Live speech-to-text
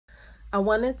I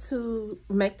wanted to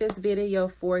make this video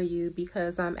for you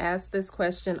because I'm asked this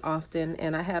question often,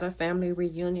 and I had a family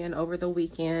reunion over the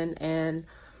weekend and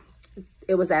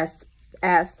it was asked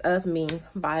of me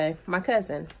by my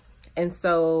cousin. And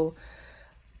so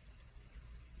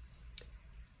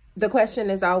the question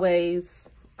is always,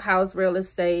 how's real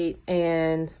estate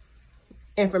and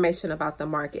information about the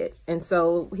market? And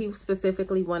so he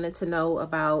specifically wanted to know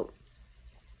about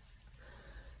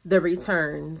the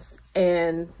returns,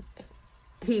 and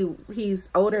he's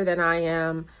older than I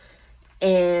am,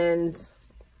 and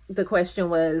the question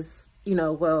was,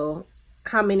 well,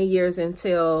 how many years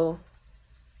until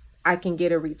I can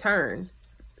get a return?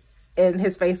 And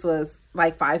his face was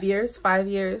like 5 years.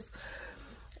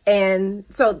 And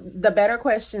so the better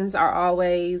questions are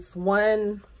always,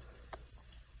 one,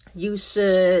 you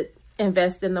should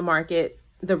invest in the market,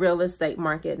 the real estate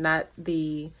market, not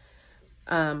the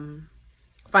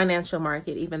financial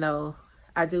market, even though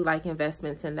I do like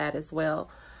investments in that as well.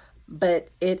 But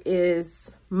it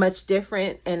is much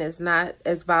different and it's not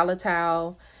as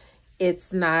volatile.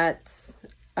 It's not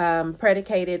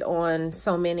predicated on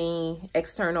so many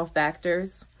external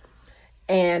factors.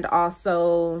 And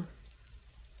also,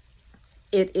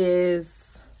 it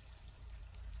is,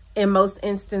 in most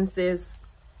instances,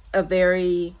 a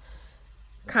very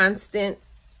constant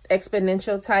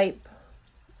exponential type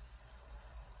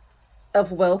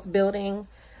of wealth building.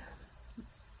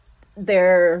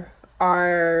 There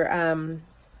are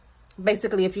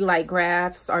basically, if you like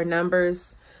graphs or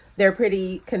numbers, they're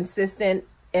pretty consistent,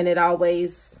 and it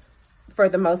always, for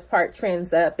the most part,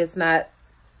 trends up. It's not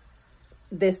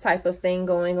this type of thing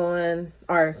going on,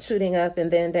 or shooting up and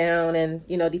then down, and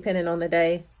depending on the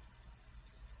day.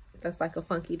 That's like a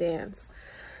funky dance.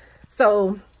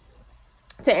 So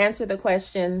to answer the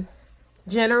question,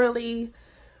 generally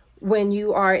when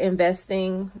you are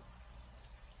investing,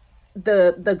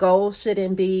 the goal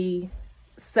shouldn't be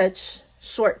such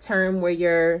short term where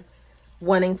you're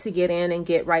wanting to get in and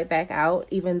get right back out,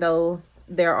 even though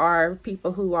there are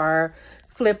people who are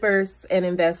flippers and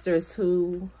investors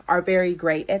who are very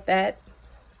great at that.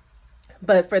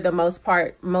 But for the most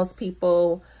part, most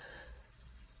people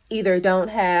either don't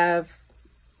have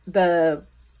the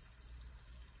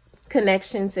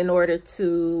connections in order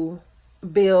to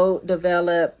build,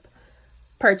 develop,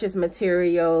 purchase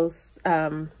materials,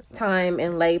 time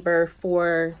and labor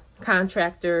for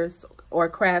contractors or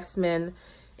craftsmen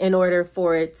in order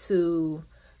for it to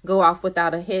go off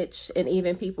without a hitch. And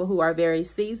even people who are very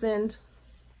seasoned,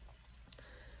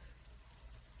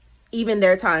 even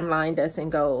their timeline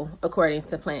doesn't go according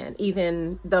to plan.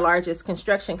 Even the largest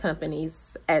construction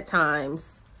companies, at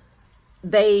times,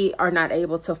 they are not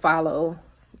able to follow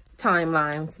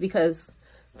timelines because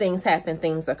things happen,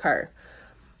 things occur.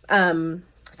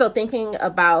 So thinking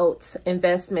about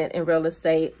investment in real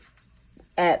estate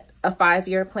at a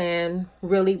 5-year plan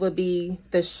really would be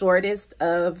the shortest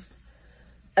of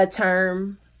a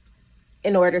term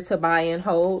in order to buy and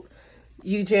hold.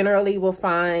 You generally will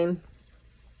find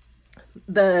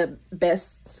the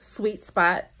best sweet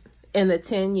spot in the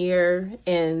 10-year,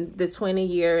 in the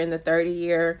 20-year, in the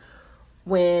 30-year,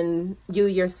 when you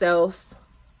yourself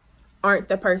aren't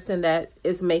the person that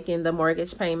is making the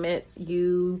mortgage payment.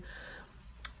 Your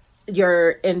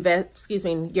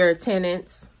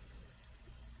tenants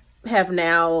have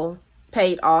now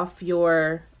paid off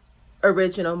your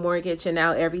original mortgage, and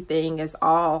now everything is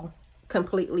all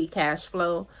completely cash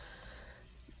flow,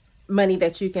 money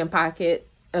that you can pocket,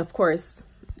 of course,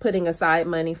 putting aside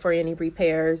money for any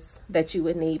repairs that you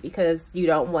would need, because you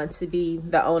don't want to be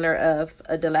the owner of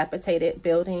a dilapidated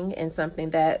building and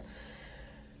something that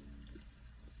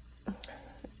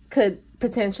could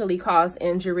potentially cause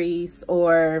injuries,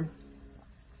 or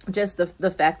just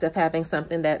the fact of having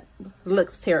something that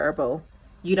looks terrible.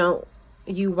 You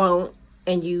won't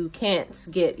and you can't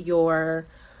get your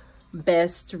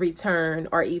best return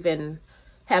or even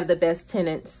have the best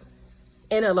tenants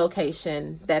in a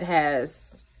location that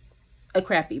has a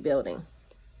crappy building.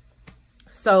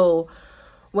 So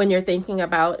when you're thinking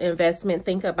about investment,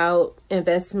 think about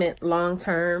investment long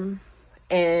term.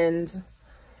 And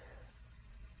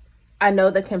I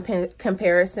know the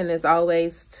comparison is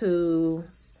always to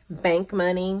bank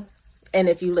money. And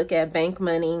if you look at bank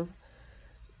money,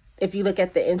 if you look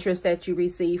at the interest that you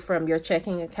receive from your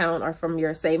checking account or from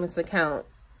your savings account,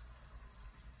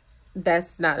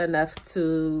 that's not enough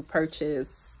to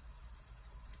purchase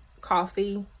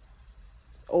coffee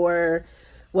or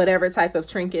whatever type of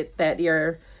trinket that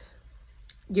you're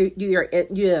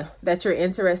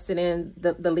interested in.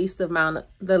 The least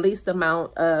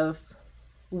amount of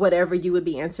whatever you would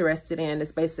be interested in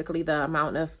is basically the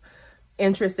amount of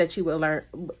interest that you would learn,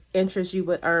 interest you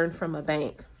would earn from a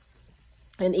bank.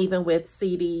 And even with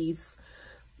CDs,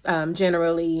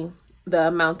 generally the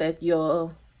amount that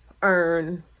you'll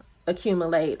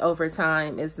accumulate over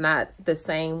time is not the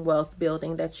same wealth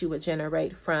building that you would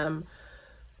generate from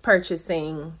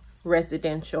purchasing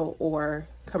residential or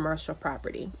commercial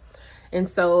property. And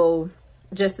so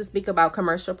just to speak about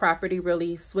commercial property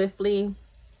really swiftly,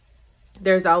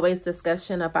 there's always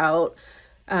discussion about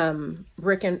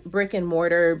brick and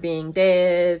mortar being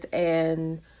dead,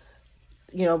 and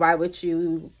why would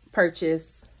you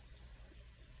purchase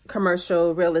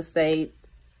commercial real estate,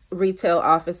 retail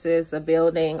offices, a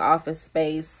building, office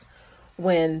space,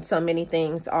 when so many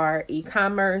things are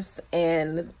e-commerce.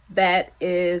 And that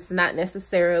is not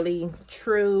necessarily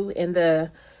true in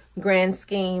the grand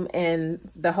scheme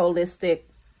and the holistic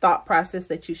thought process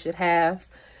that you should have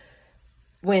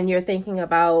when you're thinking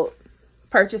about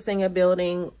purchasing a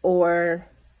building or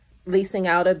leasing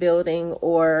out a building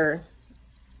or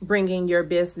bringing your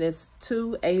business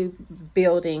to a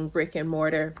building, brick and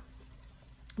mortar.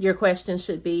 Your question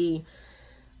should be,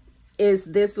 is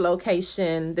this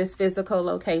location, this physical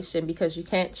location, because you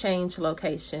can't change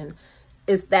location,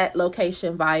 is that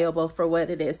location viable for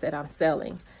what it is that I'm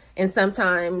selling? And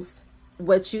sometimes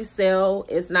what you sell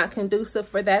is not conducive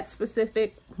for that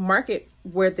specific market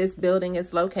where this building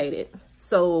is located.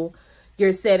 So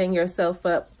you're setting yourself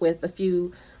up with a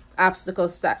few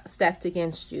obstacles stacked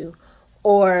against you.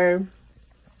 Or,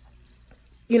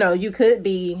 you could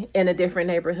be in a different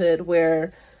neighborhood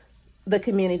where the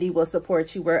community will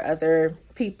support you, where other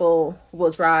people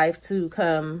will drive to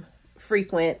come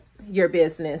frequent your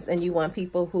business, and you want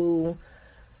people who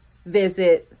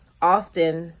visit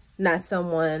often, not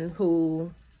someone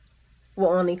who will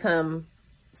only come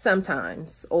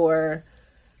sometimes or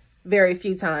very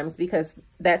few times, because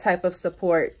that type of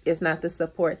support is not the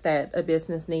support that a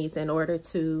business needs in order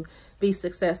to be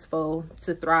successful,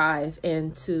 to thrive,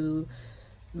 and to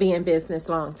be in business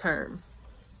long term.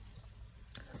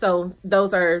 So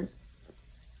those are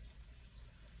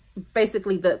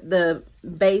basically the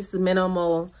base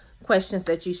minimal questions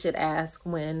that you should ask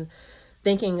when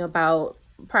thinking about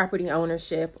property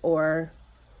ownership or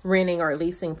renting or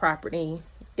leasing property.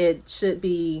 It should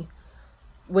be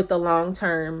with the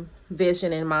long-term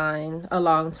vision in mind, a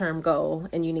long-term goal,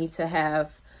 and you need to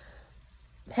have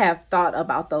thought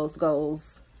about those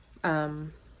goals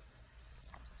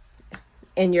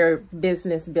in your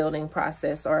business building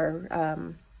process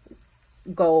or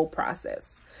goal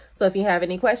process. So if you have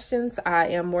any questions, I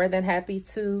am more than happy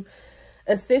to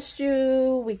assist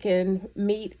you. We can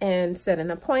meet and set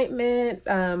an appointment,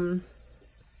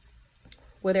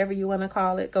 whatever you want to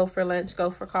call it. Go for lunch, go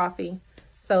for coffee.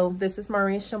 So this is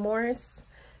Marisha Morris,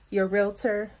 your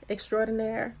realtor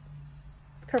extraordinaire,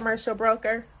 commercial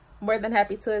broker. More than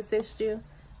happy to assist you.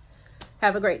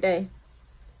 Have a great day.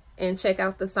 And check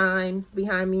out the sign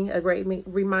behind me, a great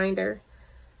reminder.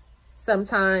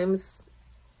 Sometimes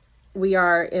we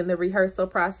are in the rehearsal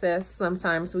process.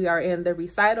 Sometimes we are in the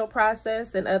recital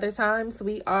process. And other times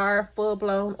we are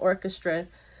full-blown orchestra.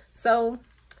 So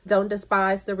don't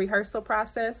despise the rehearsal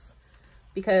process,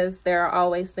 because there are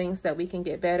always things that we can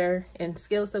get better and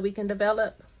skills that we can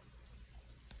develop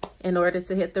in order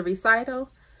to hit the recital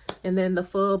and then the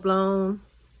full-blown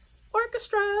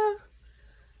orchestra,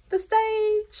 the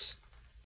stage.